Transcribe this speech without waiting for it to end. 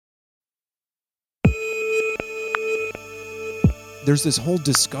there's this whole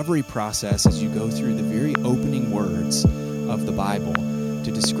discovery process as you go through the very opening words of the Bible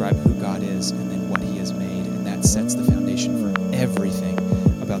to describe who God is and then what he has made, and that sets the foundation for everything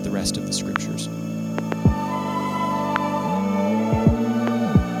about the rest of the Scriptures.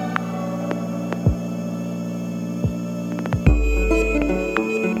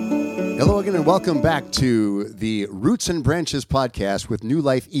 Hello again and welcome back to the Roots and Branches podcast with New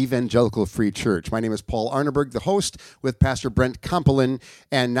Life Evangelical Free Church. My name is Paul Arneberg, the host, with Pastor Brent Kompelin.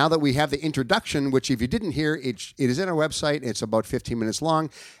 And now that we have the introduction, which if you didn't hear, it is in our website. It's about 15 minutes long.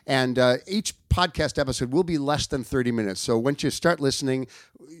 And each podcast episode will be less than 30 minutes. So once you start listening,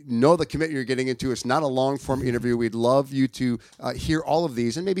 know the commitment you're getting into. It's not a long-form interview. We'd love you to hear all of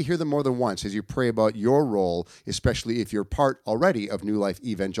these and maybe hear them more than once as you pray about your role, especially if you're part already of New Life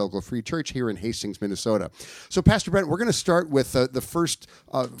Evangelical Free Church here in Hastings, Minnesota. So, Pastor Brent, we're going to start with the first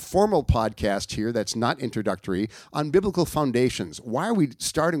formal podcast here that's not introductory on biblical foundations. Why are we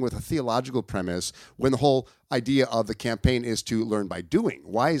starting with a theological premise when the whole idea of the campaign is to learn by doing?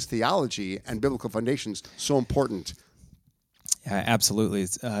 Why is theology and biblical foundations so important? Yeah, absolutely.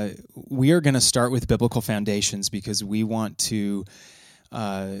 We are going to start with biblical foundations because we want to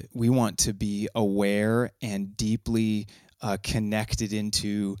be aware and deeply connected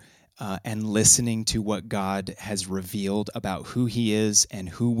into and listening to what God has revealed about who he is and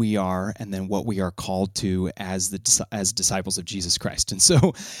who we are, and then what we are called to as disciples of Jesus Christ. And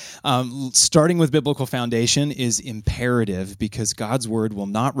so starting with biblical foundation is imperative because God's word will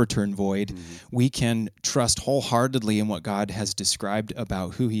not return void. Mm-hmm. We can trust wholeheartedly in what God has described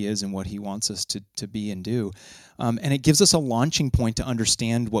about who he is and what he wants us to be and do. And it gives us a launching point to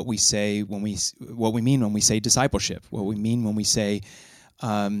understand what we say what we mean when we say discipleship, what we mean when we say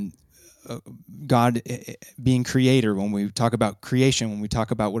God being creator, when we talk about creation, when we talk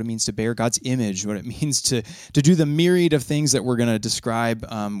about what it means to bear God's image, what it means to do the myriad of things that we're going to describe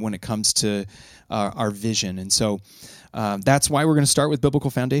when it comes to our vision. And so that's why we're going to start with biblical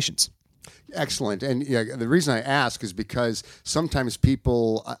foundations. Excellent. And the reason I ask is because sometimes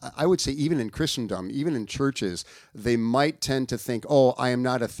people, I would say even in Christendom, even in churches, they might tend to think, oh, I am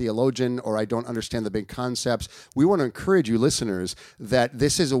not a theologian or I don't understand the big concepts. We want to encourage you listeners that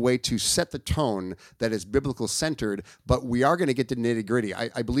this is a way to set the tone that is biblical centered, but we are going to get to nitty gritty.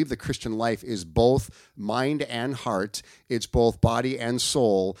 I believe the Christian life is both mind and heart. It's both body and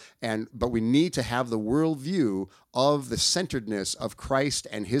soul. But we need to have the worldview of the centeredness of Christ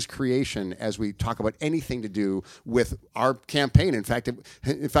and his creation as we talk about anything to do with our campaign. In fact,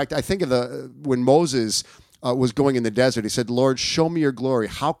 I think of when Moses was going in the desert, he said, Lord, show me your glory.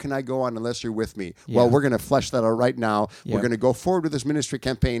 How can I go on unless you're with me? Yeah. Well, we're going to flesh that out right now. Yep. We're going to go forward with this ministry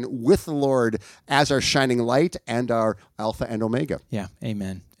campaign with the Lord as our shining light and our Alpha and Omega. Yeah,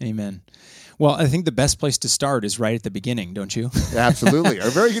 amen. Amen. Well, I think the best place to start is right at the beginning, don't you? Absolutely. A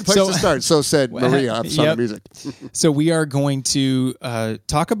very good place to start. So said Maria of Sound of Music. So we are going to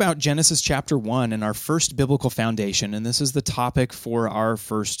talk about Genesis chapter 1 and our first biblical foundation, and this is the topic for our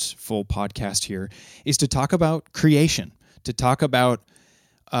first full podcast here, is to talk about creation, to talk about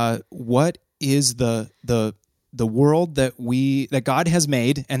what is the world that God has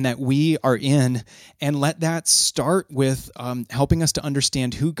made and that we are in, and let that start with helping us to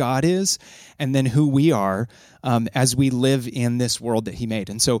understand who God is and then who we are as we live in this world that he made.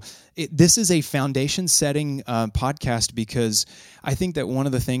 And so this is a foundation-setting podcast because I think that one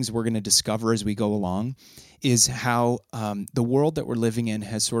of the things we're going to discover as we go along is how the world that we're living in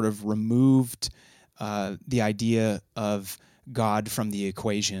has sort of removed the idea of God from the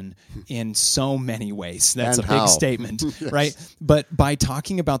equation in so many ways. That's a big statement, yes. Right? But by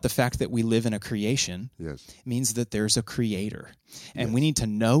talking about the fact that we live in a creation, yes, means that there's a creator. And yes, we need to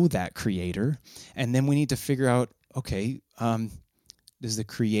know that creator, and then we need to figure out, okay, does the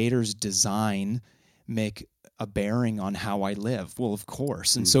creator's design make a bearing on how I live? Well, of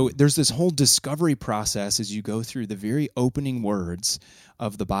course. And so there's this whole discovery process as you go through the very opening words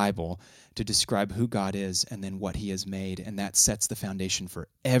of the Bible to describe who God is and then what he has made, and that sets the foundation for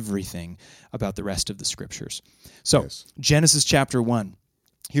everything about the rest of the Scriptures. So, yes. Genesis chapter 1.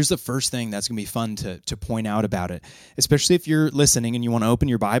 Here's the first thing that's going to be fun to point out about it, especially if you're listening and you want to open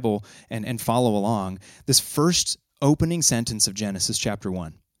your Bible and follow along. This first opening sentence of Genesis chapter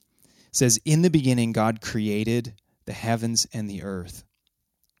 1 says, "In the beginning, God created the heavens and the earth."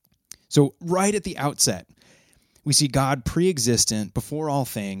 So right at the outset, we see God pre-existent before all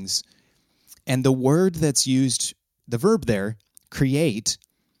things, and the word that's used, the verb there, create,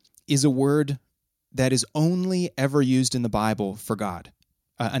 is a word that is only ever used in the Bible for God,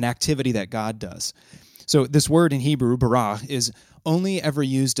 an activity that God does. So this word in Hebrew, bara, is only ever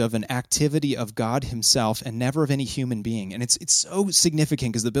used of an activity of God himself and never of any human being. And it's so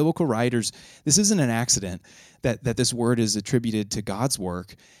significant because the biblical writers, this isn't an accident that this word is attributed to God's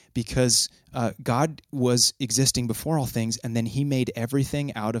work, because God was existing before all things, and then he made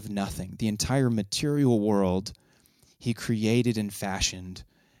everything out of nothing. The entire material world he created and fashioned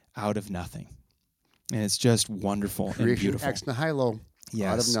out of nothing. And it's just wonderful and Creation beautiful. ex nihilo, Yes.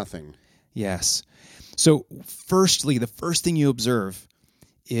 out of nothing. Yes. So firstly, the first thing you observe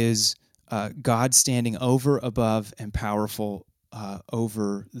is God standing over, above, and powerful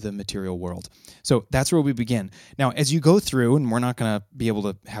over the material world. So that's where we begin. Now, as you go through, and we're not going to be able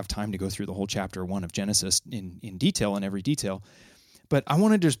to have time to go through the whole chapter 1 of Genesis in detail, in every detail, but I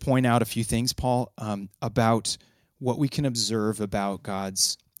want to just point out a few things, Paul, about what we can observe about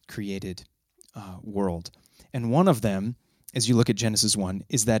God's created world. And one of them, as you look at Genesis 1,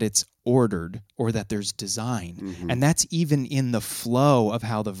 is that it's ordered, or that there's design. Mm-hmm. And that's even in the flow of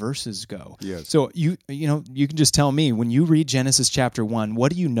how the verses go. Yes. So you can just tell me, when you read Genesis chapter 1,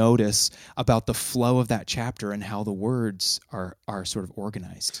 what do you notice about the flow of that chapter and how the words are sort of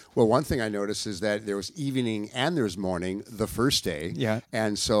organized? Well, one thing I noticed is that there was evening and there was morning the first day. Yeah.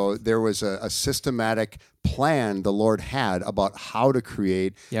 And so there was a systematic plan the Lord had about how to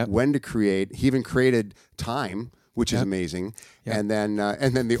create, Yep. when to create. He even created time, which is Yep. amazing. Yep. And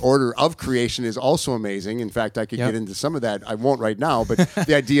then the order of creation is also amazing. In fact, I could Yep. get into some of that. I won't right now, but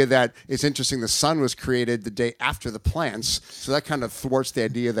the idea that it's interesting the sun was created the day after the plants. So that kind of thwarts the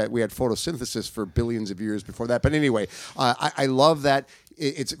idea that we had photosynthesis for billions of years before that. But anyway, I love that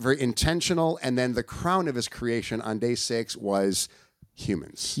it's very intentional. And then the crown of his creation on day 6 was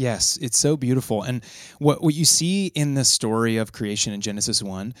humans. Yes, it's so beautiful. And what you see in the story of creation in Genesis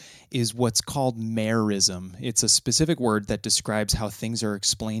 1 is what's called merism. It's a specific word that describes how things are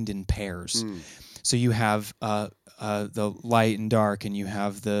explained in pairs. So you have the light and dark, and you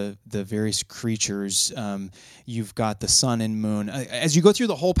have the various creatures. You've got the sun and moon. As you go through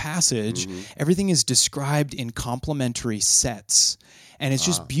the whole passage, everything is described in complementary sets. And it's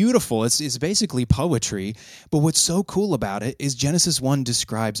just beautiful. It's basically poetry. But what's so cool about it is Genesis 1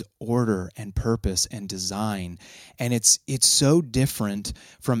 describes order and purpose and design. And it's so different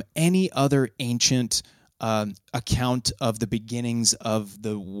from any other ancient account of the beginnings of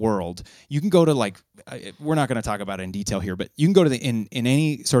the world. You can go to, like, we're not going to talk about it in detail here, but you can go to in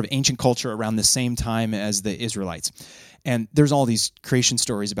any sort of ancient culture around the same time as the Israelites. And there's all these creation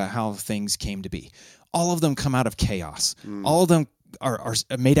stories about how things came to be. All of them come out of chaos. All of them are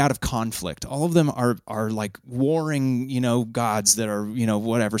made out of conflict. All of them are like warring, gods that are,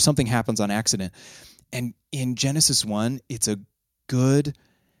 whatever. Something happens on accident. And in Genesis 1, it's a good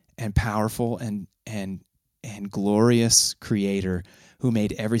and powerful and glorious creator who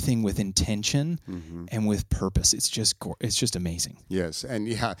made everything with intention and with purpose. It's just amazing. Yes, and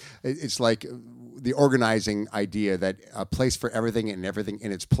it's like the organizing idea that a place for everything and everything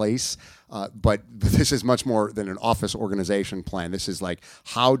in its place. But this is much more than an office organization plan. This is like,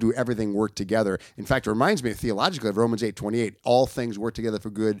 how do everything work together? In fact, it reminds me theologically of Romans 8:28. All things work together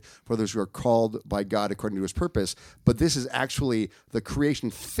for good for those who are called by God according to his purpose. But this is actually the creation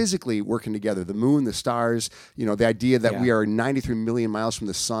physically working together. The moon, the stars, the idea that we are 93 million miles from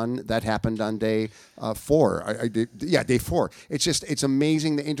the sun. That happened on day 4. Day 4. It's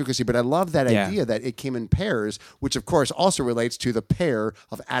amazing, the intricacy. But I love that idea that it came in pairs, which of course also relates to the pair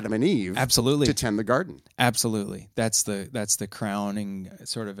of Adam and Eve. Absolutely. To tend the garden. Absolutely. That's the crowning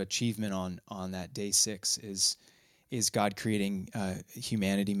sort of achievement on that day 6 is God creating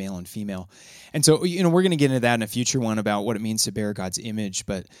humanity, male and female. And so, we're going to get into that in a future one about what it means to bear God's image.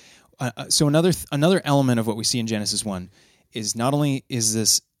 But so another element of what we see in Genesis 1 is not only is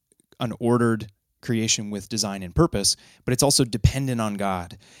this an ordered creation with design and purpose, but it's also dependent on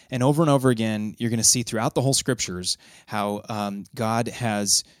God. And over again, you're going to see throughout the whole scriptures how God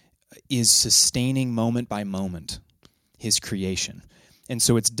is sustaining moment by moment his creation. And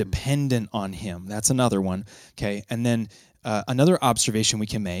so it's dependent on him. That's another one. Okay. And then another observation we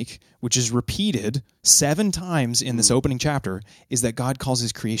can make, which is repeated 7 times in this opening chapter, is that God calls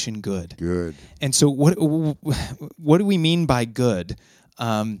his creation good. Good. And so what do we mean by good?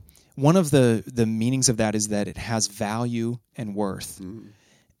 One of the meanings of that is that it has value and worth.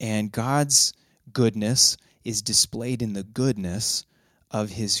 And God's goodness is displayed in the goodness of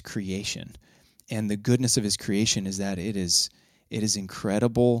his creation. And the goodness of his creation is that it is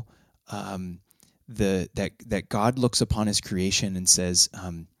incredible that God looks upon his creation and says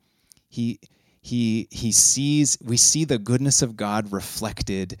we see the goodness of God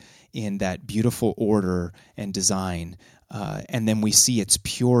reflected in that beautiful order and design And then we see its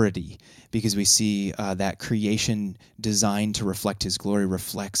purity, because we see that creation designed to reflect his glory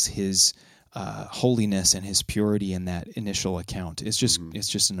reflects his holiness and his purity in that initial account. It's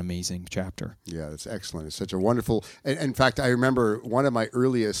just an amazing chapter. Yeah, that's excellent. It's such a wonderful. In fact, I remember one of my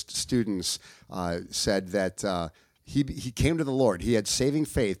earliest students said that he came to the Lord. He had saving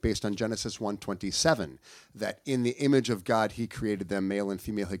faith based on Genesis 1:27, that in the image of God he created them, male and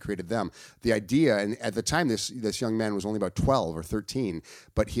female he created them. The idea, and at the time this young man was only about 12 or 13,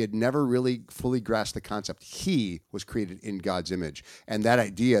 but he had never really fully grasped the concept. He was created in God's image. And that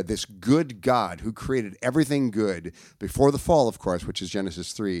idea, this good God who created everything good before the fall, of course, which is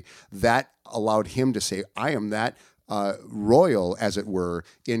Genesis 3, that allowed him to say, I am that royal, as it were,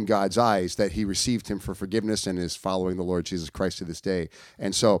 in God's eyes, that he received him for forgiveness and is following the Lord Jesus Christ to this day.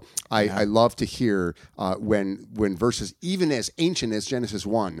 And so I love to hear when verses, even as ancient as Genesis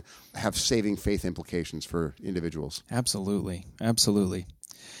 1, have saving faith implications for individuals. Absolutely. Absolutely.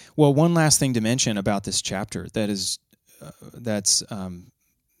 Well, one last thing to mention about this chapter that's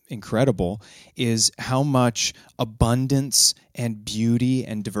incredible is how much abundance and beauty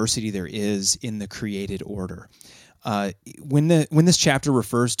and diversity there is in the created order. When this chapter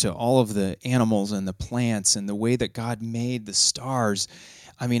refers to all of the animals and the plants and the way that God made the stars,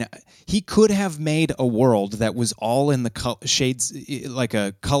 I mean, he could have made a world that was all in the shades, like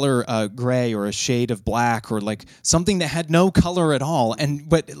a color gray or a shade of black, or like something that had no color at all.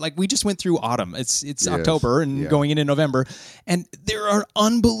 But like we just went through autumn. It's yes. October and going into November, and there are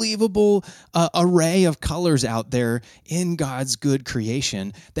unbelievable array of colors out there in God's good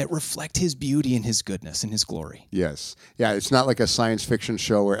creation that reflect his beauty and his goodness and his glory. Yes. Yeah, it's not like a science fiction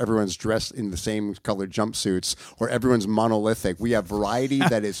show where everyone's dressed in the same colored jumpsuits or everyone's monolithic. We have variety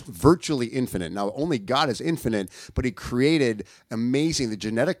that is virtually infinite. Now, only God is infinite, but he created amazing. The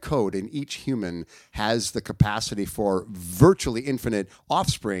genetic code in each human has the capacity for virtually infinite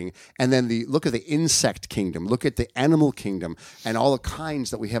offspring. And then look at the insect kingdom, look at the animal kingdom, and all the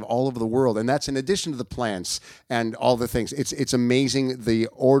kinds that we have all over the world. And that's in addition to the plants and all the things. It's amazing the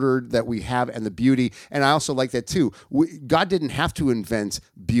order that we have and the beauty. And I also like that too. God didn't have to invent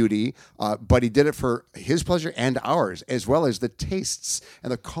beauty, but he did it for his pleasure and ours, as well as the tastes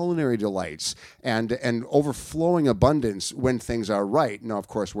and the culinary delights and overflowing abundance when things are right. Now, of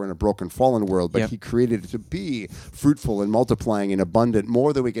course, we're in a broken, fallen world, but he created it to be fruitful and multiplying and abundant,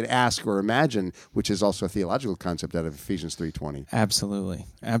 more than we could ask or imagine, which is also a theological concept out of Ephesians 3:20. Absolutely.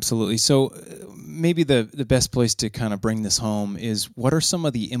 Absolutely. So maybe the best place to kind of bring this home is, what are some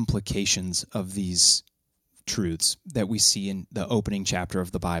of the implications of these truths that we see in the opening chapter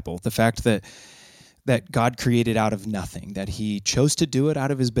of the Bible? The fact that God created out of nothing, that he chose to do it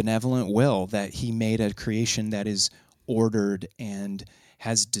out of his benevolent will, that he made a creation that is ordered and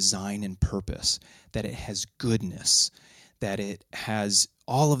has design and purpose, that it has goodness, that it has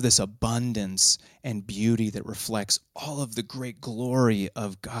all of this abundance and beauty that reflects all of the great glory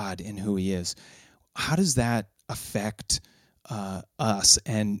of God in who he is. How does that affect us?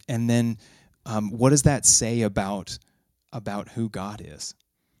 And then what does that say about who God is?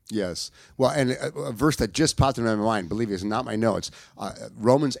 Yes. Well, and a verse that just popped into my mind, believe me, is not my notes.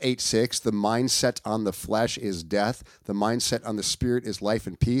 Romans 8:6, the mindset on the flesh is death. The mindset on the spirit is life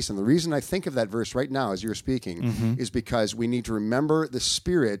and peace. And the reason I think of that verse right now as you're speaking is because we need to remember the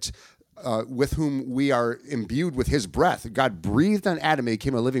Spirit with whom we are imbued with his breath. God breathed on Adam and he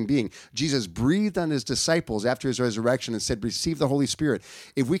became a living being. Jesus breathed on his disciples after his resurrection and said, receive the Holy Spirit.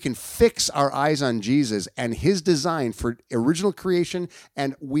 If we can fix our eyes on Jesus and his design for original creation,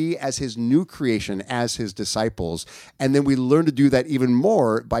 and we as his new creation as his disciples, and then we learn to do that even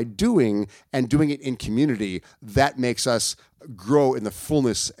more by doing it in community, that makes us grow in the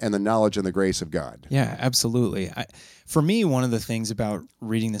fullness and the knowledge and the grace of God. Yeah, absolutely. For me, one of the things about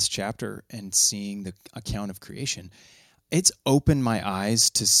reading this chapter and seeing the account of creation, it's opened my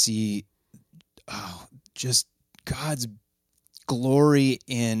eyes to see just God's glory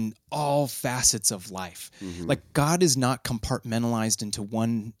in all facets of life. Mm-hmm. Like, God is not compartmentalized into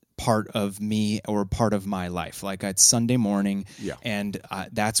one part of me or part of my life. Like, it's Sunday morning, and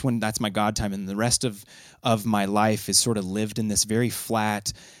that's my God time, and the rest of my life is sort of lived in this very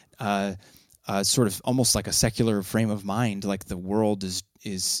flat, sort of almost like a secular frame of mind. Like, the world is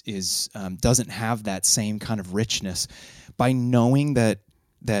doesn't have that same kind of richness. By knowing that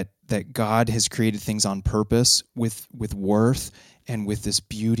God has created things on purpose with worth and with this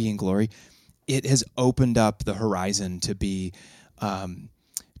beauty and glory, it has opened up the horizon to be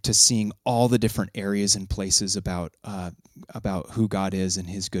to seeing all the different areas and places about who God is and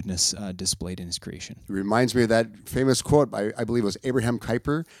his goodness displayed in his creation. It reminds me of that famous quote by, I believe it was Abraham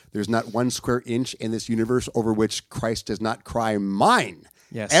Kuyper, "There's not one square inch in this universe over which Christ does not cry, mine."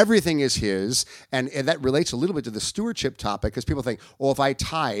 Yes. Everything is his, and that relates a little bit to the stewardship topic, because people think, well, if I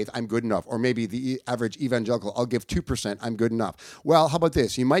tithe, I'm good enough. Or maybe the average evangelical, I'll give 2%, I'm good enough. Well, how about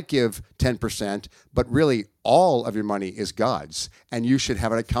this? You might give 10%, but really all of your money is God's, and you should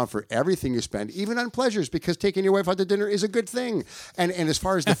have an account for everything you spend, even on pleasures, because taking your wife out to dinner is a good thing. And as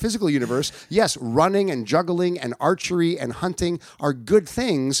far as the physical universe, yes, running and juggling and archery and hunting are good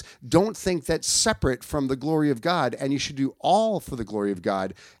things. Don't think that's separate from the glory of God, and you should do all for the glory of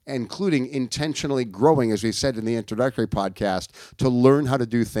God, including intentionally growing, as we said in the introductory podcast, to learn how to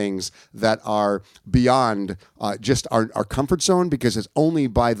do things that are beyond just our comfort zone, because it's only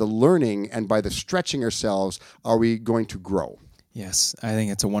by the learning and by the stretching ourselves are we going to grow. Yes, I think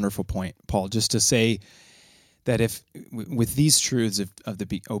it's a wonderful point, Paul, just to say that if with these truths of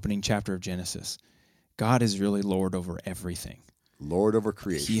the opening chapter of Genesis, God is really Lord over everything. Lord over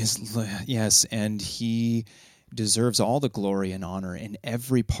creation. He is, yes, and he deserves all the glory and honor in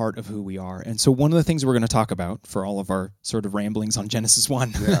every part of who we are. And so one of the things we're going to talk about for all of our sort of ramblings on Genesis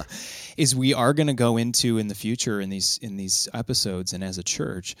 1 is we are going to go into in the future in these episodes and as a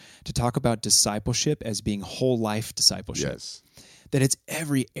church to talk about discipleship as being whole life discipleship. Yes. That it's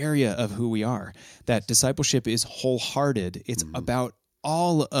every area of who we are. That discipleship is wholehearted. It's about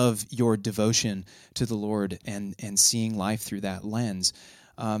all of your devotion to the Lord and seeing life through that lens.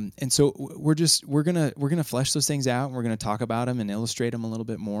 And so we're gonna flesh those things out, and we're gonna talk about them and illustrate them a little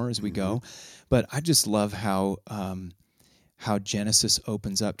bit more as we go. But I just love how Genesis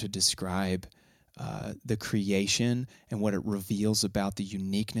opens up to describe the creation and what it reveals about the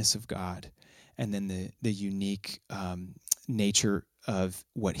uniqueness of God, and then the unique nature of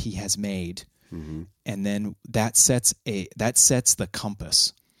what He has made, and then that sets the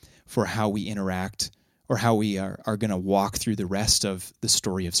compass for how we interact, or how we are going to walk through the rest of the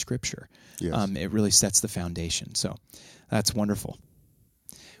story of Scripture. Yes. It really sets the foundation. So that's wonderful.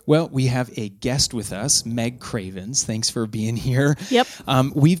 Well, we have a guest with us, Meg Cravens. Thanks for being here. Yep.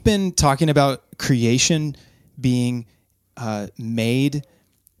 We've been talking about creation being made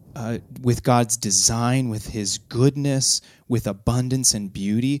with God's design, with His goodness, with abundance and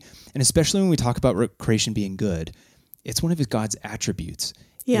beauty. And especially when we talk about creation being good, it's one of God's attributes.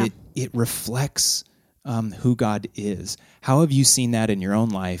 Yeah. It reflects who God is. How have you seen that in your own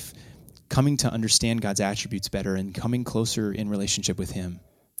life, coming to understand God's attributes better and coming closer in relationship with Him?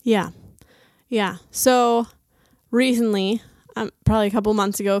 Yeah. So recently, probably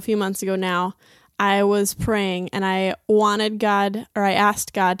a few months ago now, I was praying and I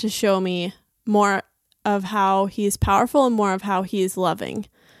asked God to show me more of how He's powerful and more of how He's loving.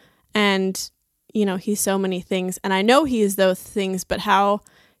 And, He's so many things. And I know He is those things, but how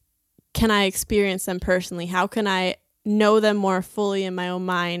can I experience them personally? How can I know them more fully in my own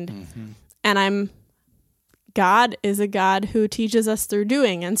mind? Mm-hmm. And God is a God who teaches us through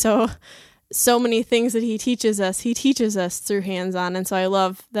doing. And so many things that He teaches us through hands-on. And so I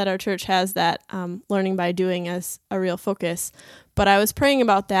love that our church has that learning by doing as a real focus. But I was praying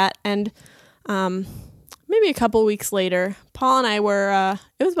about that, and maybe a couple weeks later, Paul and I were,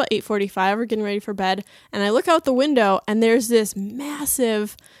 it was about 8:45, we're getting ready for bed, and I look out the window, and there's this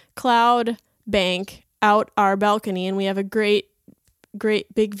massive cloud bank out our balcony, and we have a great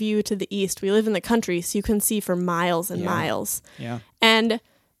big view to the east. We live in the country, so you can see for miles and miles. Yeah. And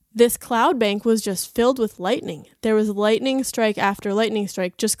this cloud bank was just filled with lightning. There was lightning strike after lightning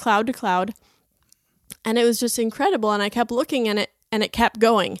strike, just cloud to cloud. And it was just incredible. And I kept looking at it, and it kept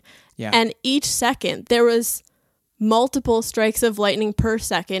going. Yeah. And each second, there was multiple strikes of lightning per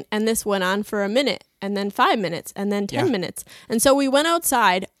second. And this went on for a minute, and then 5 minutes, and then 10 minutes. And so we went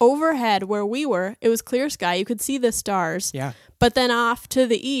outside overhead where we were. It was clear sky. You could see the stars. Yeah. But then off to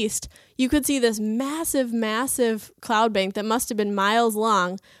the east, you could see this massive, massive cloud bank that must have been miles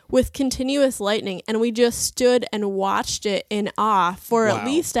long with continuous lightning. And we just stood and watched it in awe for at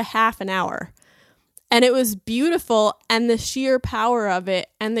least a half an hour. And it was beautiful, and the sheer power of it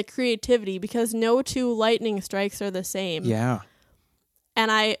and the creativity, because no two lightning strikes are the same. Yeah.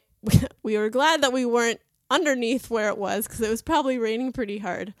 And we were glad that we weren't underneath where it was, because it was probably raining pretty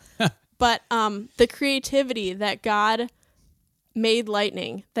hard. But the creativity that God made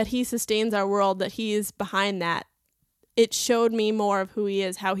lightning, that He sustains our world, that He is behind that, it showed me more of who He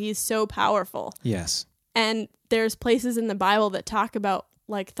is, how He's so powerful. Yes. And there's places in the Bible that talk about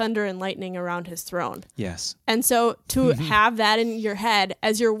like thunder and lightning around His throne. Yes. And so to have that in your head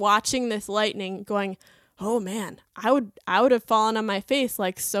as you're watching this lightning going, oh man, I would have fallen on my face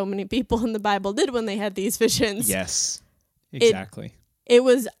like so many people in the Bible did when they had these visions. Yes, exactly. It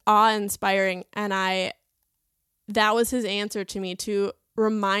was awe-inspiring, and that was his answer to me, to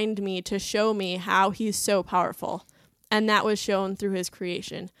remind me, to show me how he's so powerful. And that was shown through his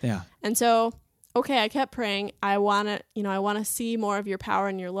creation. Yeah. And so, okay, I kept praying. I want to see more of your power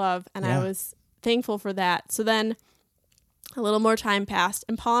and your love. And I was thankful for that. So then a little more time passed,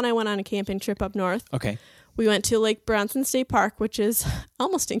 and Paul and I went on a camping trip up north. Okay. We went to Lake Bronson State Park, which is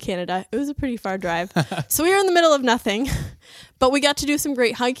almost in Canada. It was a pretty far drive. So we were in the middle of nothing, but we got to do some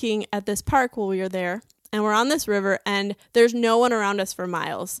great hiking at this park while we were there. And we're on this river, and there's no one around us for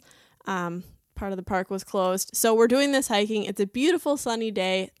miles. Part of the park was closed. So we're doing this hiking. It's a beautiful sunny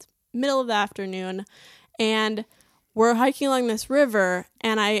day. It's middle of the afternoon, and we're hiking along this river,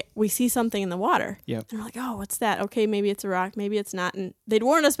 and we see something in the water. Yep. And we're like, oh, what's that? Okay, maybe it's a rock, maybe it's not. And they'd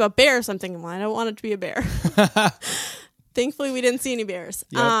warned us about bear or something. Well, I don't want it to be a bear. Thankfully, we didn't see any bears.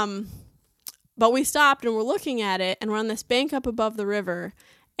 Yep. But we stopped, and we're looking at it, and we're on this bank up above the river,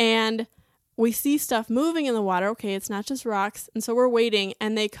 and we see stuff moving in the water. Okay, it's not just rocks. And so we're waiting,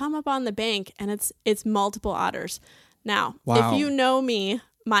 and they come up on the bank, and it's multiple otters. Now, Wow. if you know me,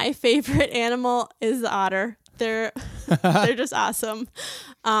 my favorite animal is the otter. They're just awesome.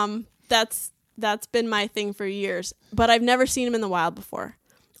 That's been my thing for years, but I've never seen them in the wild before.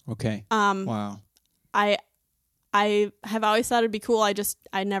 Okay. Wow. I have always thought it'd be cool.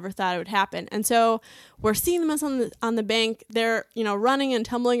 I never thought it would happen. And so we're seeing them on the bank. They're, running and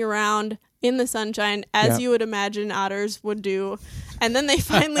tumbling around in the sunshine, as you would imagine otters would do. And then they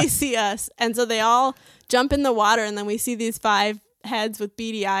finally see us. And so they all jump in the water, and then we see these 5 heads with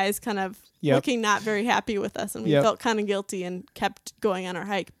beady eyes kind of looking not very happy with us. And we felt kind of guilty and kept going on our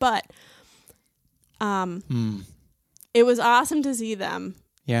hike. But it was awesome to see them.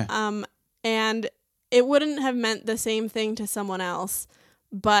 Yeah. And it wouldn't have meant the same thing to someone else,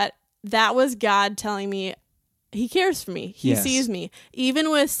 but that was God telling me he cares for me. He sees me.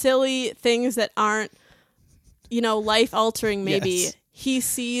 Even with silly things that aren't, life-altering maybe. Yes. He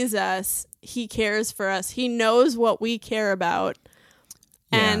sees us. He cares for us. He knows what we care about.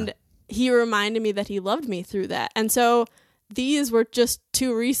 Yeah. And he reminded me that he loved me through that. And so these were just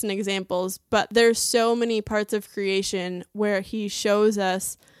 2 recent examples, but there's so many parts of creation where he shows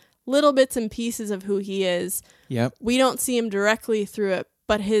us little bits and pieces of who he is. Yep. We don't see him directly through it,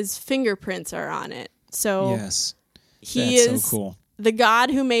 but his fingerprints are on it. So yes. he That's is so cool. the God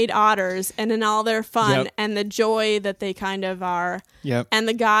who made otters, and in all their fun and the joy that they kind of are. Yep. And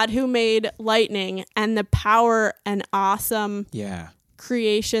the God who made lightning and the power and awesome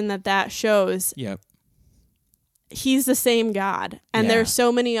creation that shows. Yep. He's the same God. And there's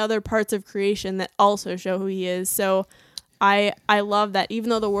so many other parts of creation that also show who he is. So I love that even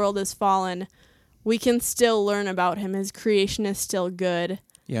though the world is fallen, we can still learn about him. His creation is still good.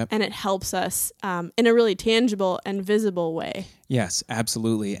 Yep. And it helps us in a really tangible and visible way. Yes,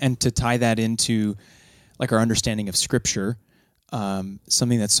 absolutely. And to tie that into like our understanding of Scripture,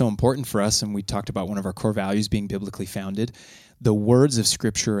 something that's so important for us, and we talked about one of our core values being biblically founded, the words of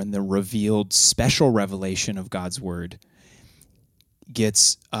Scripture and the revealed special revelation of God's Word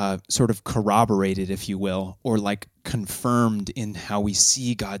gets sort of corroborated, if you will, or like confirmed in how we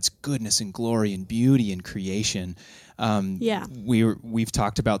see God's goodness and glory and beauty in creation. We've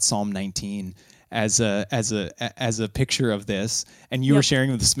talked about Psalm 19 as a picture of this, and you were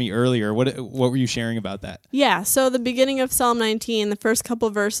sharing this with me earlier. What were you sharing about that? Yeah, so the beginning of Psalm 19, the first couple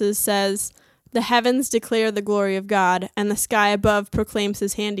verses says, "The heavens declare the glory of God, and the sky above proclaims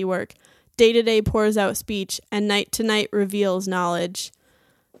his handiwork. Day to day pours out speech, and night to night reveals knowledge."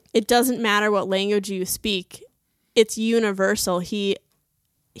 It doesn't matter what language you speak. It's universal. He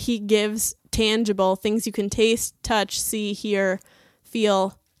gives tangible things you can taste, touch, see, hear,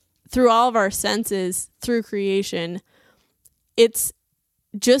 feel through all of our senses, through creation. It's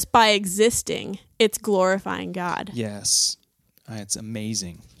just by existing, it's glorifying God. Yes. It's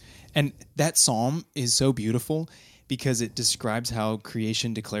amazing. And that psalm is so beautiful because it describes how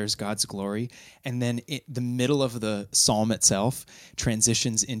creation declares God's glory, and then the middle of the psalm itself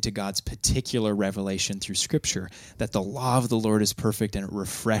transitions into God's particular revelation through Scripture, that the law of the Lord is perfect and it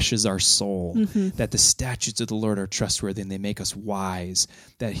refreshes our soul, that the statutes of the Lord are trustworthy and they make us wise,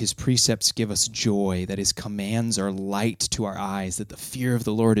 that his precepts give us joy, that his commands are light to our eyes, that the fear of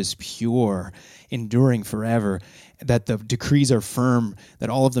the Lord is pure, enduring forever, that the decrees are firm,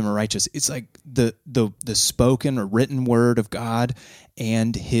 that all of them are righteous. It's like the spoken or written word of God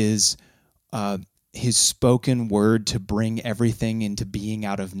and his spoken word to bring everything into being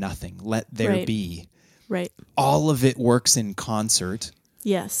out of nothing. Let there be. Right. All of it works in concert.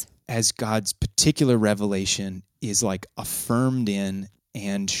 Yes. as God's particular revelation is like affirmed in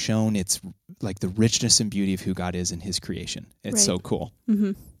and shown its like the richness and beauty of who God is in his creation. It's so cool.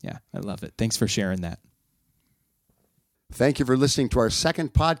 Mm-hmm. Yeah, I love it. Thanks for sharing that. Thank you for listening to our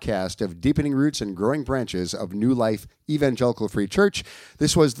second podcast of Deepening Roots and Growing Branches of New Life Evangelical Free Church.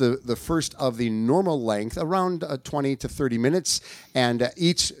 This was the first of the normal length, around 20 to 30 minutes, and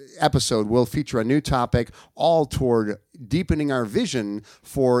each episode will feature a new topic, all toward deepening our vision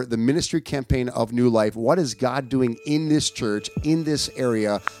for the ministry campaign of New Life. What is God doing in this church, in this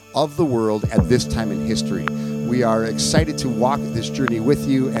area of the world at this time in history? We are excited to walk this journey with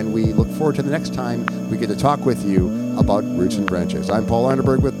you, and we look forward to the next time we get to talk with you about Roots and Branches. I'm Paul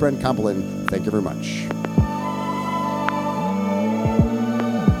Arneberg with Brent Compelin. Thank you very much.